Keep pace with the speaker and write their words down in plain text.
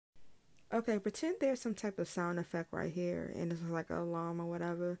Okay, pretend there's some type of sound effect right here, and it's like an alarm or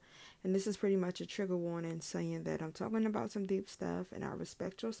whatever. And this is pretty much a trigger warning saying that I'm talking about some deep stuff, and I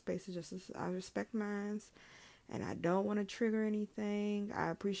respect your spaces just as I respect mine, and I don't want to trigger anything. I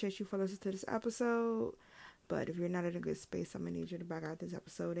appreciate you for listening to this episode, but if you're not in a good space, I'm gonna need you to back out this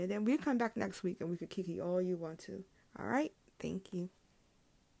episode, and then we'll come back next week and we could kiki all you want to. All right, thank you.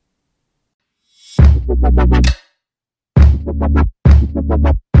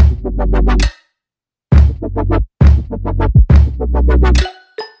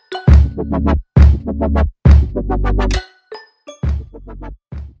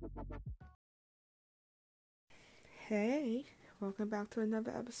 Hey, welcome back to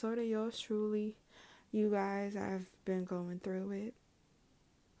another episode of yours truly. You guys, I've been going through it.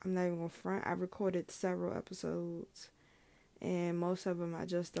 I'm not even gonna front. I recorded several episodes, and most of them I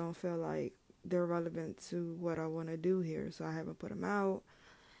just don't feel like they're relevant to what I want to do here, so I haven't put them out.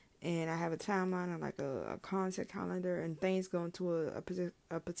 And I have a timeline and like a content calendar, and things go into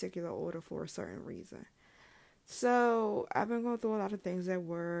a particular order for a certain reason. So I've been going through a lot of things at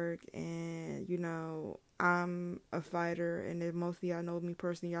work, and I'm a fighter, and if most of y'all know me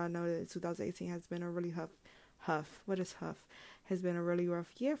personally, y'all know that 2018 has been a really huff. What is huff? Has been a really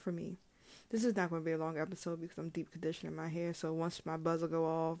rough year for me. This is not going to be a long episode because I'm deep conditioning my hair. So once my buzzer go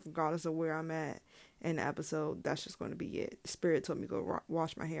off, regardless of where I'm at in the episode, that's just going to be it. Spirit told me to go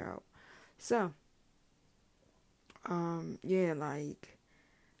wash my hair out. So, yeah, like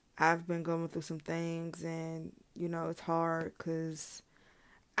I've been going through some things, and it's hard because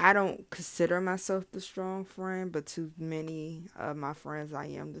I don't consider myself the strong friend, but to many of my friends, I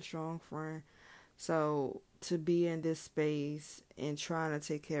am the strong friend. So to be in this space and trying to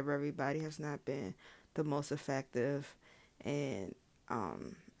take care of everybody has not been the most effective. And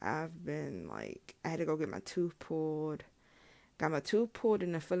I've been like, I had to go get my tooth pulled. Got my tooth pulled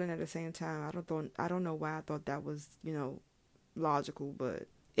and the filling at the same time. I don't know why I thought that was logical, but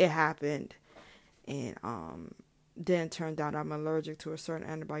it happened. And then turned out I'm allergic to a certain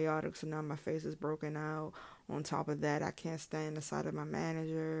antibiotic, so now my face is broken out. On top of that, I can't stand the sight of my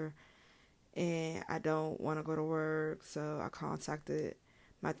manager, and I don't want to go to work, so I contacted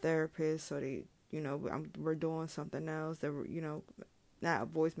my therapist. So we're doing something else that not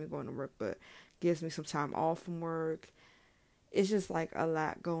avoids me going to work, but gives me some time off from work. It's just like a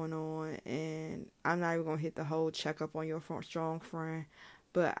lot going on, and I'm not even gonna hit the whole checkup on your strong friend,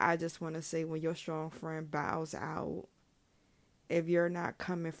 but I just want to say, when your strong friend bows out, if you're not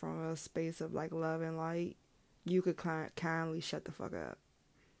coming from a space of like love and light, you could kindly shut the fuck up.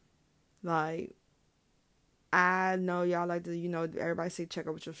 Like, I know y'all like to, everybody say check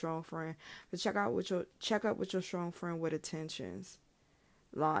up with your strong friend, but check up with your strong friend with intentions.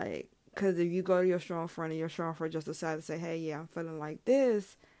 Like, cause if you go to your strong friend and your strong friend just decide to say, hey, yeah, I'm feeling like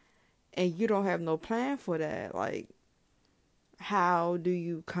this, and you don't have no plan for that, like, how do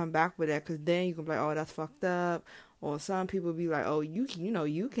you come back with that? Cause then you can be like, oh, that's fucked up. Or some people be like, oh, you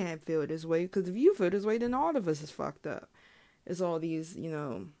can't feel this way, because if you feel this way, then all of us is fucked up. It's all these,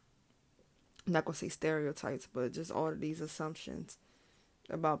 I'm not gonna say stereotypes, but just all of these assumptions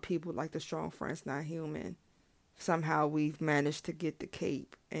about people like the strong friend's not human. Somehow we've managed to get the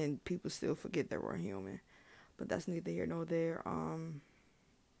cape, and people still forget that we're human. But that's neither here nor there.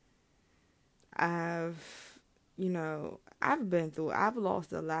 I've, I've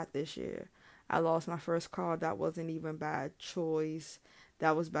lost a lot this year. I lost my first car. That wasn't even by choice.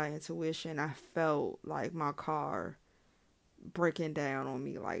 That was by intuition. I felt like my car breaking down on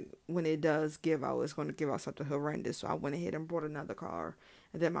me. Like, when it does give out, it's going to give out something horrendous. So I went ahead and bought another car.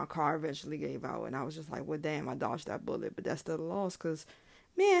 And then my car eventually gave out. And I was just like, well, damn, I dodged that bullet. But that's still a loss because,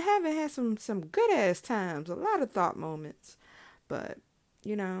 man, I haven't had some good-ass times. A lot of thought moments. But,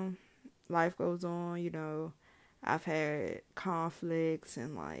 life goes on, I've had conflicts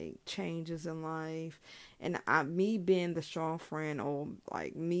and like changes in life, and me being the strong friend, or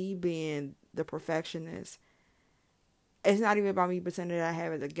like me being the perfectionist, it's not even about me pretending that I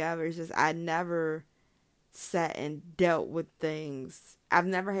have it together. It's just I never sat and dealt with things. I've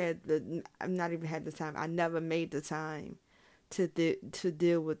not even had the time. I never made the time to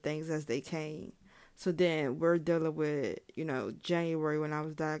deal with things as they came. So then we're dealing with, January when I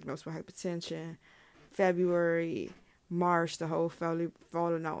was diagnosed with hypertension, February, March, the whole family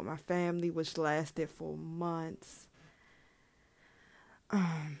falling out with my family, which lasted for months.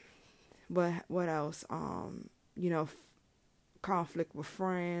 What else? You know, conflict with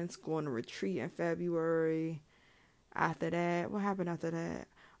friends, going to retreat in February. After that, what happened after that?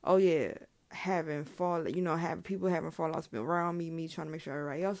 Oh yeah, having people having fallouts around me trying to make sure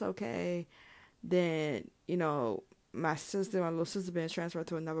everybody else okay. Then, my little sister being transferred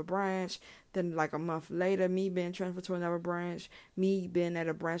to another branch. Then like a month later, me being transferred to another branch. Me being at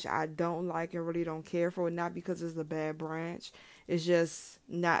a branch I don't like and really don't care for. Not because it's a bad branch. It's just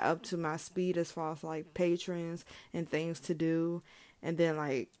not up to my speed as far as like patrons and things to do. And then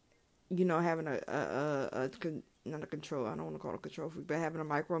like, having not a control. I don't want to call it a control freak, but having a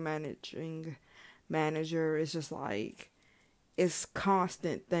micromanaging manager is just like, it's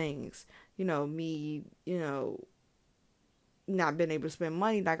constant things. Me, not being able to spend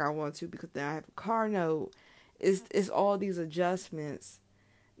money like I want to because then I have a car note. It's all these adjustments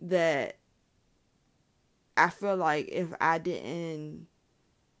that I feel like if I didn't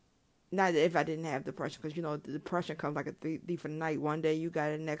have depression, because the depression comes like a thief in the night. One day you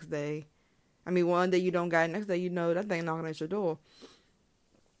got it, next day. One day you don't got it, next day that thing knocking at your door.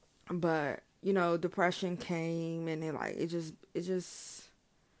 But depression came and it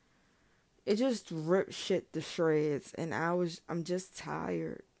just ripped shit to shreds, and I'm just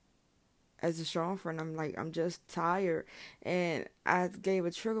tired. As a strong friend, I'm just tired, and I gave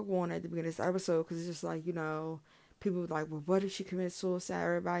a trigger warning at the beginning of this episode because it's just like people were like, well, what if she commits suicide?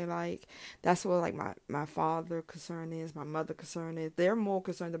 Everybody like, that's what like my father concern is, my mother concern is. They're more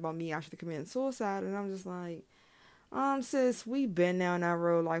concerned about me actually committing suicide, and I'm just like, sis, we've been down that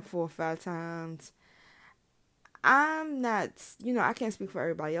road like 4 or 5 times. I'm not, I can't speak for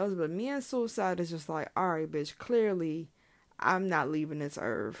everybody else, but me and suicide is just like, all right, bitch, clearly I'm not leaving this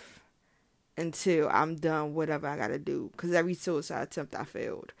earth until I'm done whatever I gotta do, because every suicide attempt I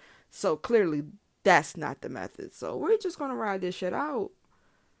failed. So clearly that's not the method. So we're just gonna ride this shit out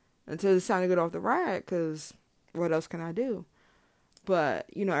until it's time to get off the ride, because what else can I do? But,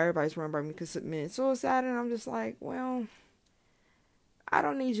 everybody's worried about me committing suicide, and I'm just like, well, I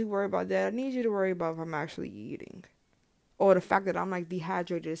don't need you to worry about that. I need you to worry about if I'm actually eating. Or the fact that I'm like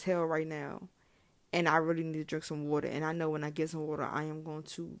dehydrated as hell right now, and I really need to drink some water, and I know when I get some water, I am going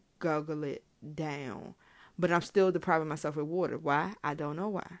to guggle it down. But I'm still depriving myself of water. Why? I don't know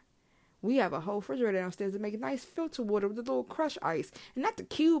why. We have a whole refrigerator downstairs to make nice filter water with a little crushed ice. And not the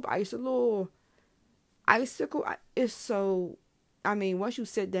cube ice, a little icicle. It's so, once you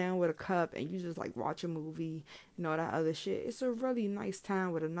sit down with a cup and you just like watch a movie and all that other shit, it's a really nice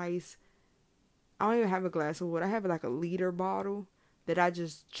time with a nice, I don't even have a glass of water. I have like a liter bottle that I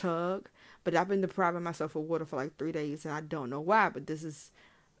just chug. But I've been depriving myself of water for like 3 days, and I don't know why, but this is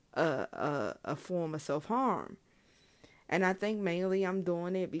a form of self-harm. And I think mainly I'm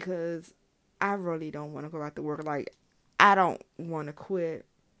doing it because I really don't want to go back to work. Like, I don't want to quit.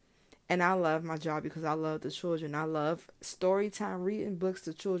 And I love my job because I love the children. I love story time. Reading books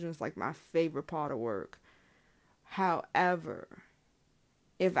to children is like my favorite part of work. However,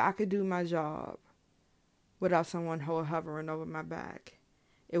 if I could do my job without someone hovering over my back,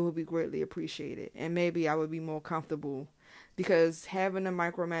 it would be greatly appreciated. And maybe I would be more comfortable, because having a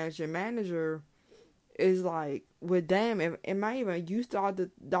micromanager manager is like, well, damn, am I even used to all the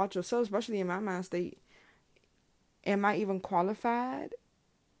doubt yourself, especially in my mind state? Am I even qualified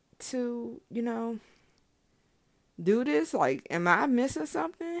to, do this? Like, am I missing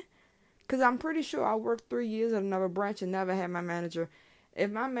something? Because I'm pretty sure I worked 3 years at another branch and never had my manager.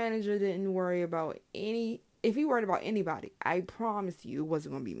 If my manager didn't worry about if he worried about anybody, I promise you it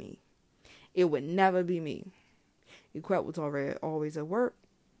wasn't going to be me. It would never be me. Equette was always at work.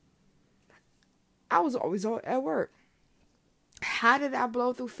 I was always at work. How did I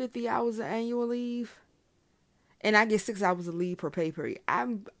blow through 50 hours of annual leave? And I get 6 hours of leave per pay period.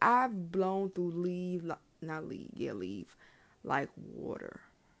 I've blown through leave like water.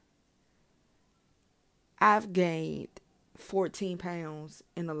 I've gained 14 pounds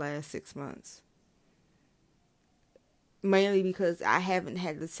in the last 6 months. Mainly because I haven't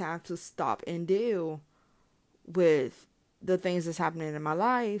had the time to stop and deal with the things that's happening in my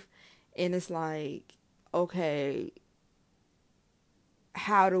life. And it's like, okay,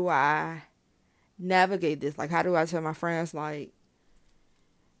 how do I navigate this? Like, how do I tell my friends, like,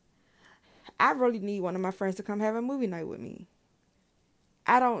 I really need one of my friends to come have a movie night with me.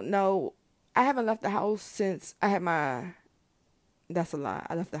 I don't know. I haven't left the house since I had my... That's a lie.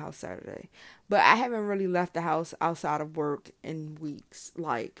 I left the house Saturday. But I haven't really left the house outside of work in weeks.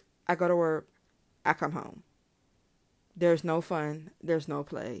 Like, I go to work, I come home. There's no fun. There's no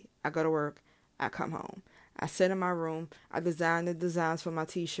play. I go to work, I come home. I sit in my room. I design the designs for my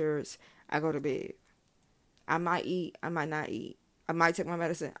t-shirts. I go to bed. I might eat. I might not eat. I might take my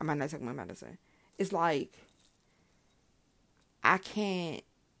medicine. I might not take my medicine. It's like, I can't.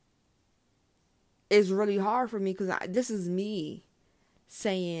 It's really hard for me because this is me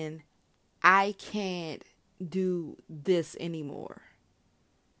saying, I can't do this anymore.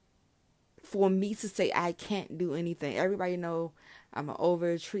 for me to say I can't do anything. Everybody know I'm an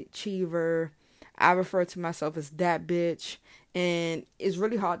overachiever. I refer to myself as that bitch. And it's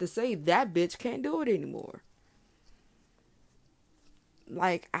really hard to say that bitch can't do it anymore.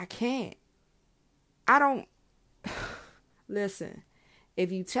 Like, I can't. I don't. Listen,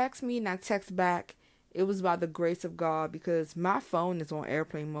 if you text me and I text back, it was by the grace of God because my phone is on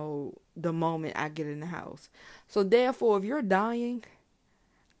airplane mode the moment I get in the house. So therefore, if you're dying,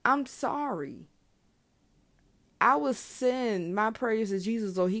 I'm sorry. I will send my prayers to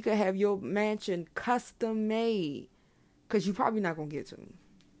Jesus so he could have your mansion custom made. Because you're probably not going to get to me.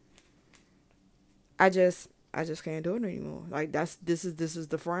 I just can't do it anymore. Like, this is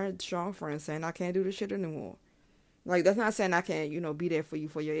the strong friend saying I can't do this shit anymore. Like, that's not saying I can't, be there for you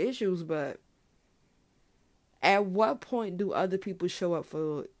for your issues, but at what point do other people show up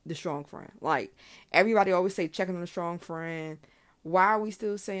for the strong friend? Like, everybody always say checking on the strong friend. Why are we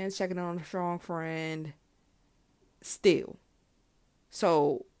still saying checking on the strong friend still?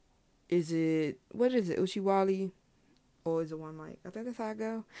 So, what is it, Uchiwali? Or is it one mic? I think that's how I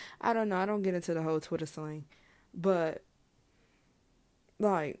go. I don't know. I don't get into the whole Twitter slang. But,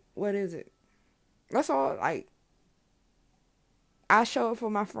 like, what is it? That's all, like, I show up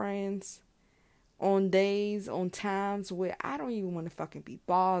for my friends on days, on times where I don't even want to fucking be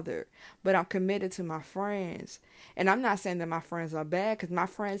bothered. But I'm committed to my friends. And I'm not saying that my friends are bad because my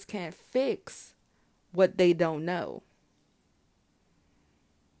friends can't fix what they don't know.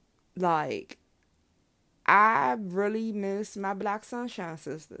 Like, I really miss my Black Sunshine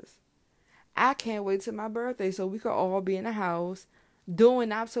sisters. I can't wait till my birthday so we could all be in the house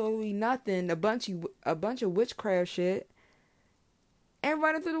doing absolutely nothing, a bunch of witchcraft shit, and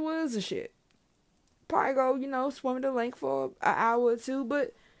running through the woods and shit. Probably go, swimming the lake for an hour or two,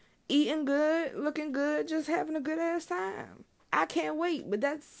 but eating good, looking good, just having a good ass time. I can't wait, but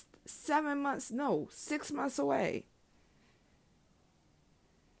that's 6 months away.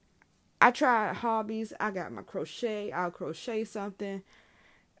 I tried hobbies. I got my crochet. I'll crochet something.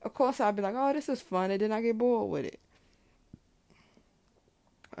 Of course, I'll be like, oh, this is fun. And then I get bored with it.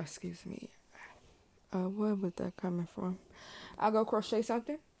 Excuse me. Where was that coming from? I'll go crochet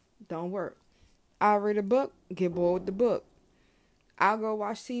something. Don't work. I'll read a book. Get bored with the book. I'll go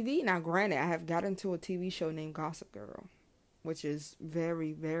watch TV. Now, granted, I have got into a TV show named Gossip Girl, which is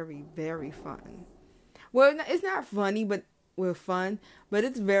very, very, very fun. Well, it's not funny, but fun. But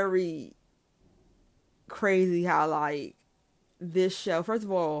it's very crazy how, like, this show, first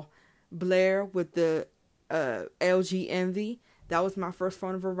of all, Blair with the LG Envy, that was my first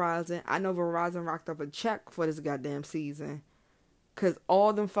phone of Verizon. I know Verizon rocked up a check for this goddamn season. Because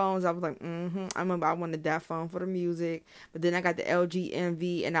all them phones, I was like, I remember I wanted that phone for the music. But then I got the LG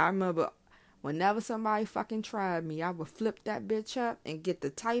Envy. And I remember whenever somebody fucking tried me, I would flip that bitch up and get the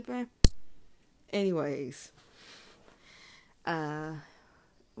typing. Anyways. Where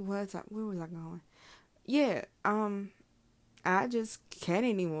was I going? Yeah, I just can't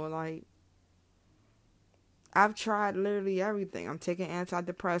anymore. Like, I've tried literally everything. I'm taking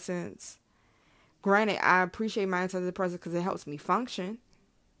antidepressants. Granted, I appreciate my antidepressants because it helps me function.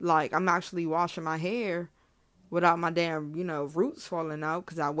 Like, I'm actually washing my hair without my damn, roots falling out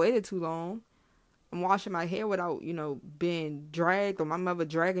because I waited too long. I'm washing my hair without, being dragged or my mother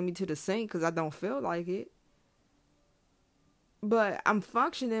dragging me to the sink because I don't feel like it. But I'm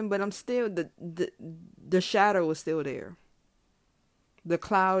functioning, but I'm still, the shadow is still there. The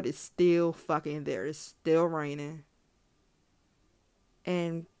cloud is still fucking there. It's still raining.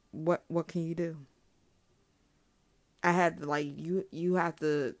 And what can you do? I had to, like, you have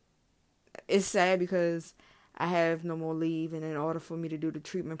to, it's sad because I have no more leave, and in order for me to do the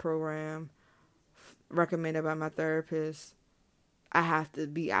treatment program recommended by my therapist, I have to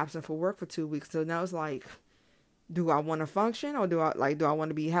be absent for work for 2 weeks. So now it's like, do I want to function, or do I want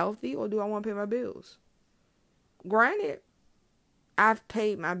to be healthy, or do I want to pay my bills? Granted, I've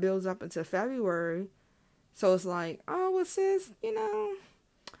paid my bills up until February. So it's like, oh, well, sis,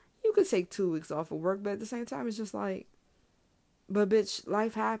 you could take 2 weeks off of work. But at the same time, it's just like, but bitch,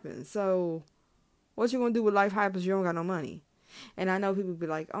 life happens. So what you going to do when life happens? You don't got no money. And I know people be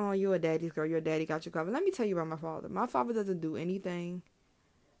like, oh, you're a daddy's girl. Your daddy got you covered. Let me tell you about my father. My father doesn't do anything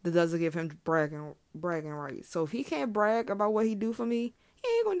that doesn't give him bragging rights. So if he can't brag about what he do for me, he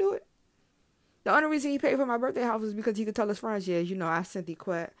ain't going to do it. The only reason he paid for my birthday house is because he could tell his friends, yeah, I sent the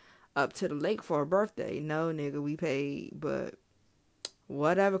Quet up to the lake for a birthday. No, nigga, we paid, but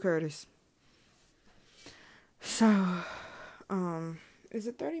whatever, Curtis. So, is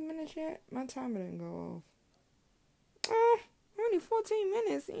it 30 minutes yet? My timer didn't go off. Only 14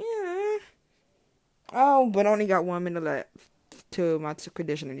 minutes, yeah. Oh, but only got 1 minute left till my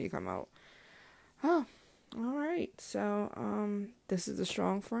conditioner need to come out. Oh, all right. So, this is the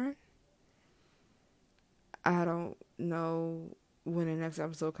strong friend. I don't know when the next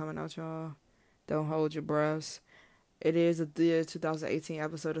episode coming out, y'all. Don't hold your breaths. It is the 2018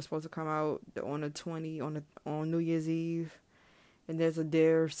 episode that's supposed to come out on the 20 on New Year's Eve, and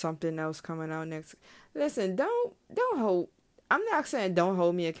there's something else coming out next. Listen, don't hold. I'm not saying don't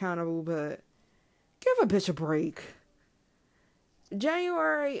hold me accountable, but give a bitch a break.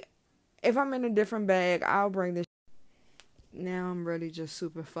 January, if I'm in a different bag, I'll bring this. Now I'm really just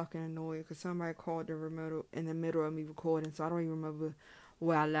super fucking annoyed because somebody called in the middle of me recording, so I don't even remember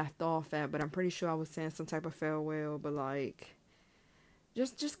where I left off at. But I'm pretty sure I was saying some type of farewell. But like,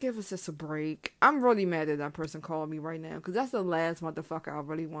 just give us just a break. I'm really mad that that person called me right now because that's the last motherfucker I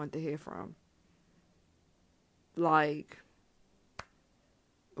really wanted to hear from. Like,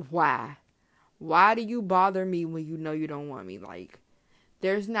 why? Why do you bother me when you know you don't want me? Like,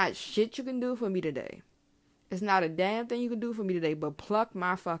 there's not shit you can do for me today. It's not a damn thing you can do for me today but pluck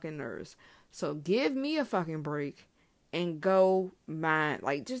my fucking nerves. So give me a fucking break and go mind.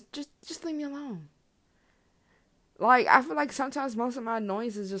 Like, just leave me alone. Like, I feel like sometimes most of my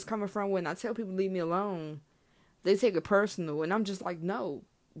annoyance is just coming from when I tell people leave me alone. They take it personal, and I'm just like, no,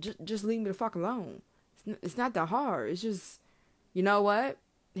 just leave me the fuck alone. It's not that hard. It's just, you know what?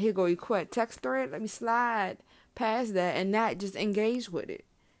 Here go you quit text thread. Let me slide past that and not just engage with it.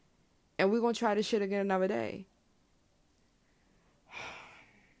 And we're gonna try this shit again another day.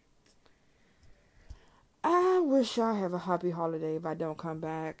 I wish y'all have a happy holiday if I don't come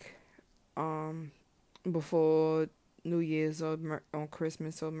back before New Year's or on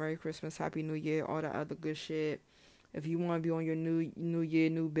Christmas. So Merry Christmas, Happy New Year, all the other good shit. If you want to be on your new year,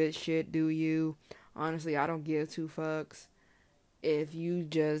 new bitch shit, do you. Honestly, I don't give two fucks. If you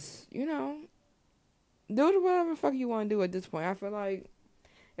just, do whatever the fuck you want to do at this point. I feel like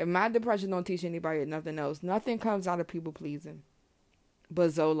if my depression don't teach anybody nothing else, nothing comes out of people pleasing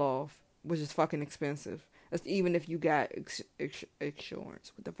but Zoloft, which is fucking expensive. That's even if you got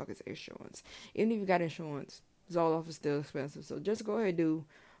insurance. What the fuck is insurance? Even if you got insurance, Zoloft is still expensive. So just go ahead and do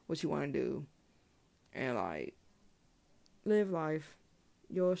what you want to do. And, like, live life.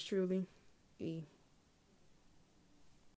 Yours truly, E.